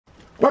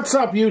What's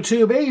up,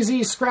 YouTube?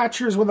 AZ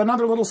Scratchers with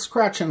another little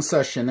scratching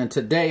session, and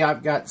today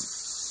I've got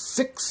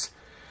 6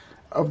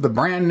 of the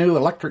brand new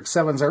Electric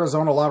 7's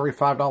Arizona Lottery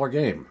 $5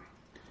 game.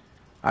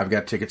 I've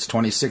got tickets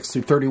 26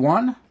 through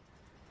 31,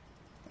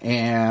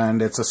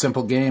 and it's a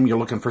simple game. You're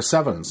looking for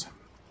 7's.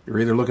 You're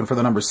either looking for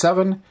the number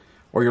 7,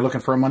 or you're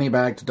looking for a money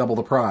bag to double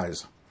the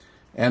prize.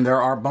 And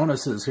there are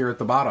bonuses here at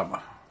the bottom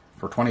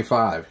for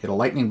 25. Hit a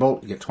lightning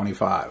bolt, you get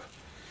 25.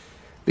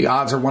 The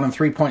odds are 1 in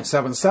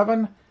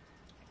 3.77.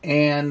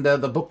 And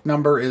the book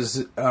number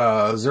is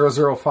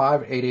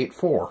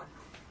 005884.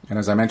 And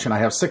as I mentioned, I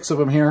have 6 of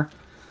them here.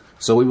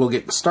 So we will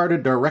get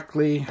started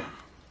directly.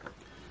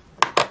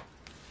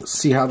 Let's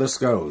see how this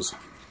goes.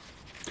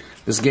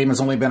 This game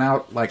has only been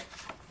out, like,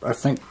 I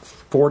think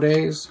 4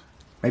 days.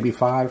 Maybe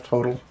 5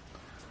 total.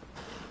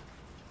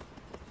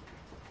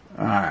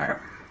 Alright.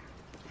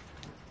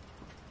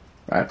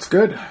 That's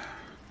good.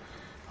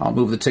 I'll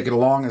move the ticket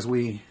along as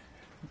we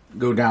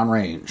go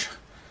downrange.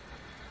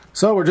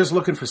 So we're just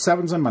looking for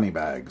 7's and money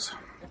bags.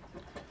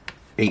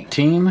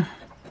 18,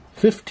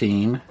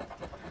 15,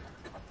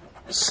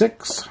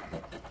 6,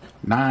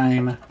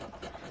 9,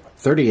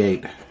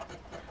 38,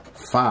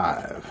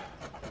 5.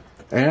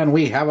 And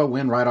we have a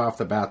win right off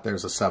the bat.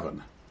 There's a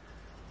 7.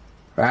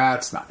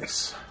 That's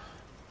nice.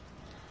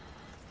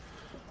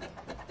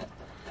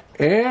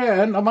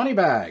 And a money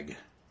bag.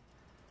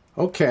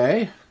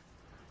 Okay.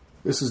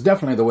 This is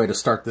definitely the way to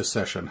start this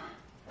session.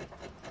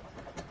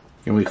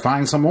 Can we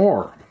find some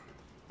more?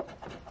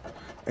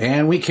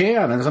 And we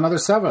can. There's another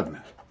 7.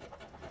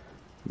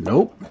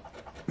 Nope.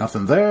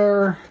 Nothing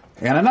there.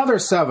 And another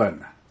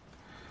 7.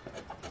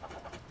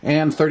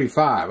 And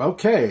 35.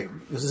 Okay.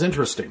 This is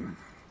interesting.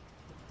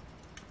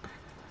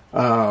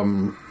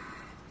 Of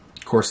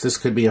course, this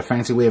could be a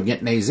fancy way of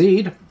getting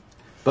AZ'd,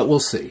 but we'll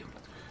see.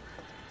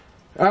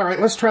 Alright,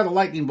 let's try the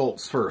lightning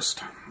bolts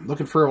first.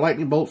 Looking for a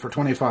lightning bolt for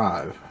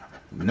 25.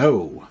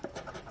 No.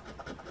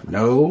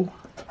 No.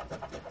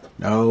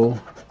 No.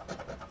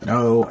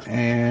 No.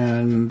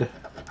 And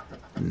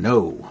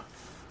no.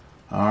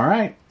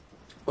 Alright.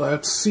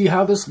 Let's see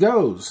how this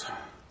goes.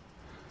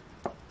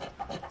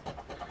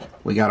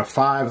 We got a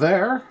 5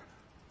 there.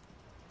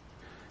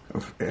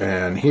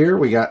 And here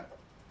we got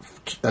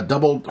a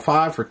double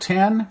 5 for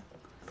 10.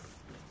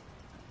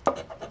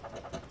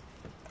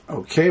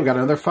 Okay, we got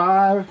another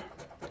 5.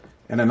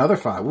 And another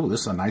 5. Ooh,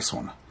 this is a nice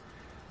one.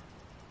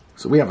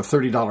 So we have a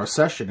 $30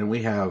 session, and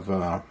we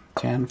have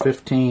 10,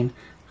 15,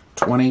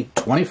 20,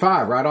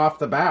 25 right off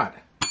the bat.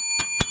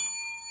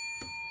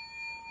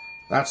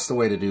 That's the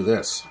way to do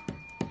this.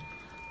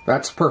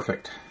 That's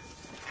perfect.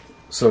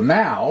 So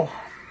now,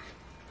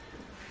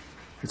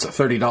 it's a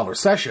 $30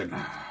 session.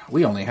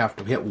 We only have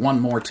to hit one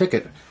more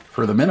ticket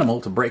for the minimal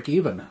to break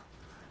even.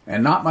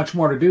 And not much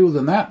more to do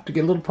than that to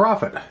get a little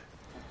profit.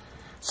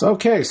 So,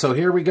 okay, so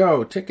here we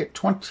go. Ticket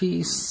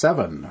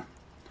 27.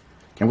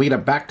 Can we get a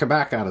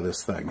back-to-back out of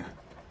this thing?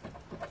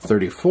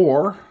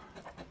 34,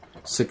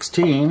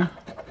 16,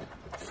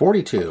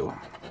 42,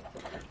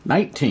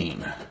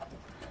 19,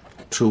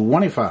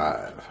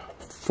 25,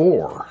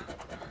 4,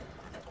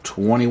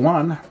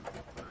 21,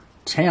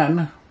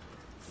 10,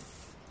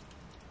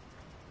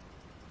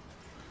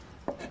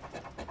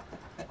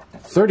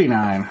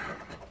 39,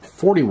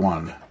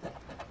 41,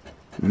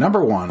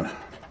 number 1,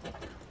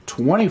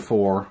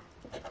 24,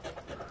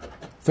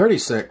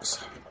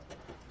 36,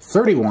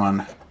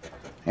 31,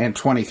 and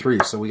 23.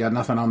 So we got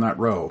nothing on that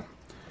row.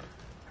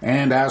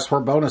 And as for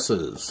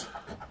bonuses,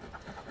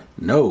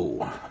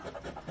 no,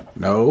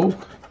 no,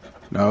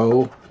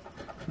 no,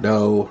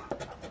 no,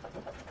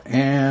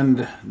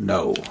 and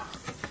no.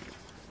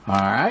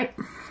 Alright.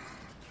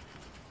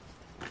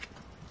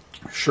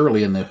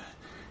 Surely in the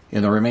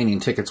remaining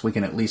tickets we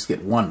can at least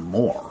get one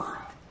more.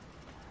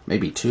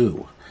 Maybe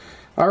 2.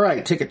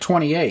 Alright, ticket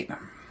 28.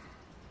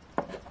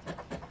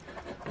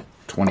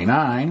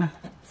 29,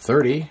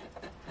 30,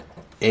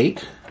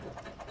 8,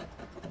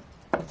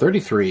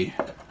 33,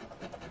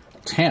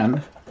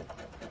 10,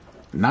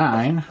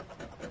 9,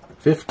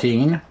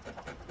 15,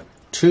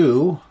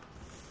 2,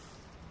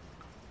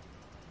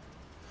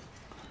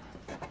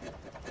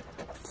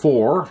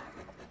 4,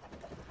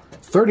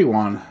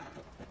 31,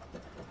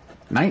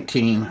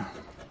 19,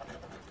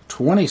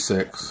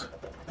 26,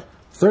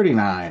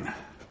 39,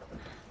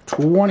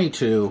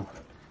 22,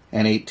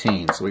 and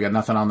 18. So we got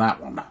nothing on that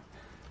one.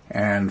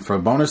 And for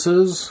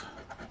bonuses,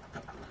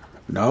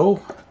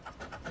 no,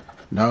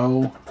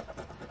 no,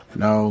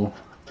 no,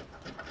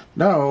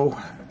 no,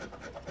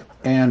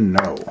 and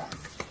no.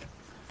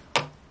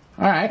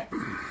 Alright.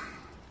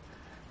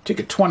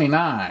 Ticket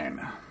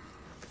 29.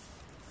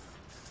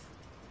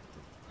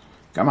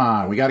 Come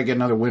on, we got to get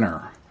another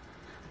winner.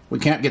 We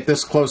can't get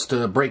this close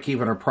to break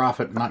even or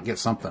profit and not get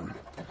something.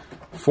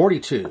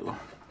 42,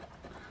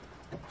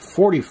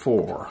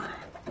 44,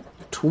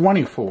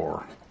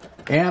 24,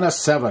 and a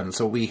 7.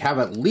 So we have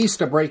at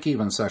least a break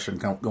even session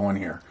going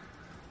here.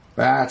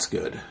 That's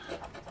good.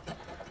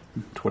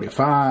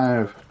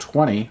 25,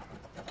 20.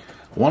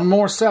 One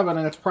more 7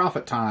 and it's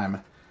profit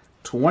time.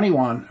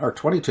 21, or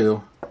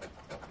 22,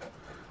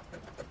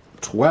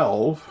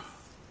 12,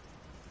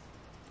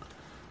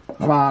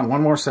 Come on,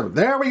 one more 7.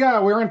 There we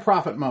go. We're in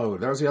profit mode.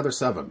 There's the other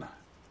 7.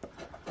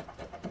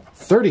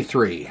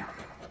 33,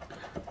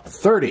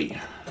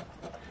 30,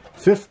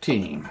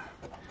 15,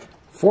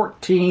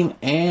 14,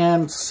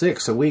 and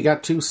 6. So we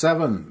got 2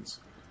 7s.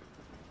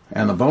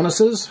 And the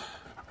bonuses?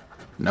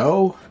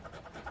 No,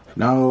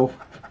 no,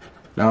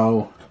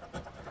 no,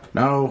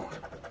 no,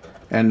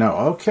 and no.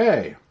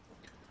 Okay.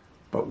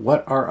 But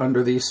what are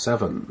under these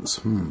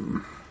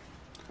 7s?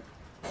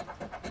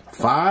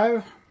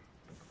 5.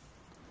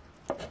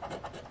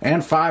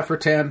 And 5 for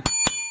 10.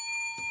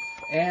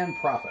 And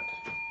profit.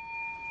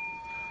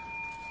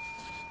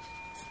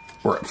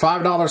 We're at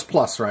 $5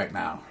 plus right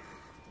now.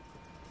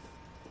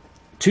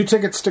 2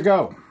 tickets to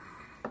go.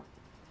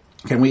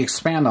 Can we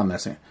expand on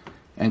this?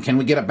 And can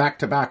we get it back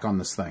to back on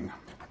this thing?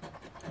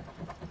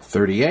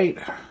 38,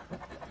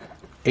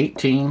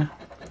 18,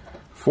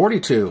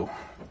 42,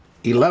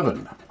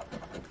 11,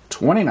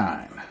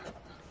 29,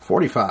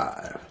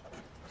 45,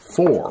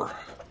 4,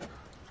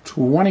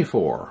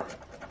 24,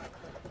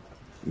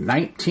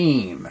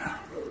 19,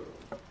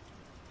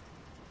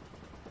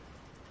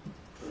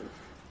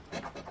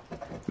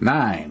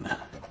 9,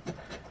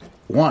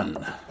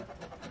 1,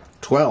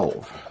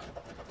 12,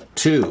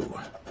 2,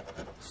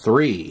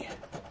 3,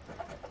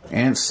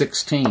 and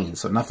 16.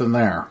 So nothing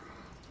there.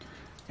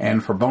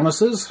 And for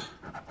bonuses,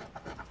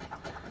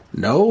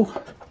 no,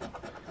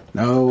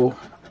 no,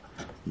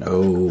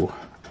 no,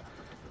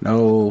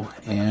 no,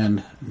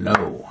 and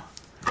no.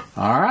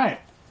 All right.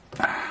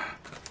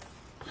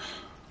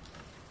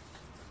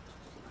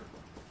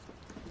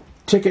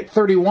 Ticket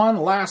 31,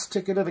 last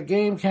ticket of the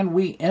game. Can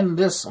we end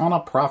this on a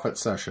profit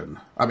session?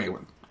 I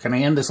mean, can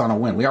I end this on a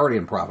win? We already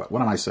in profit.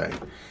 What am I saying?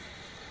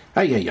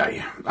 Ay, ay,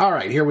 ay. All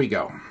right, here we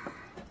go.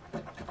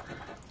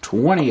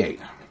 28,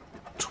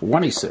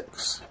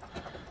 26,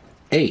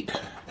 8,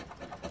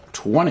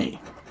 20,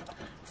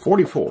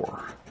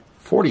 44,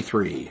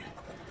 43,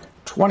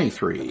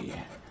 23,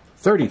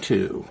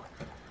 32,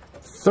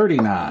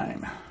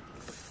 39,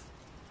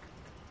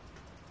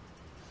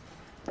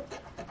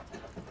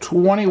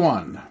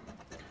 21,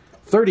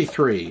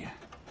 33,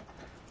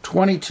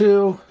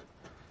 22,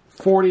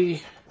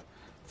 40,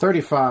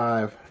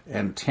 35,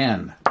 and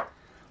 10.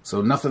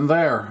 So nothing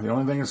there. The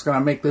only thing that's going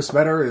to make this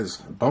better is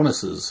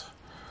bonuses.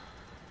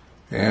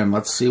 And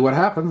let's see what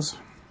happens.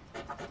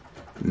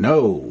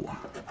 No.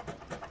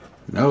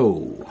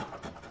 No.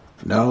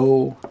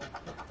 No.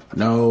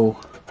 No.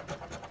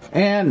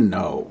 And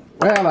no.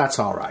 Well, that's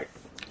all right.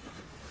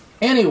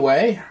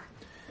 Anyway,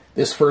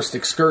 this first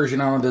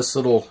excursion on this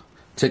little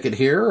ticket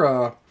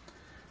here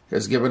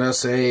has given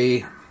us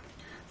a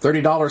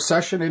 $30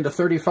 session into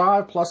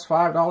 35 plus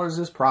 $5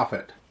 is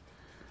profit.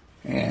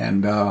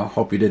 And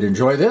hope you did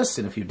enjoy this.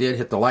 And if you did,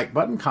 hit the like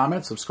button,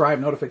 comment, subscribe,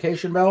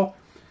 notification bell.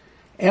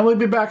 And we'll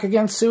be back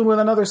again soon with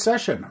another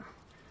session.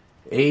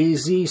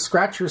 AZ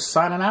Scratchers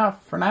signing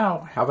out for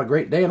now. Have a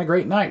great day and a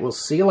great night. We'll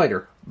see you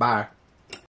later. Bye.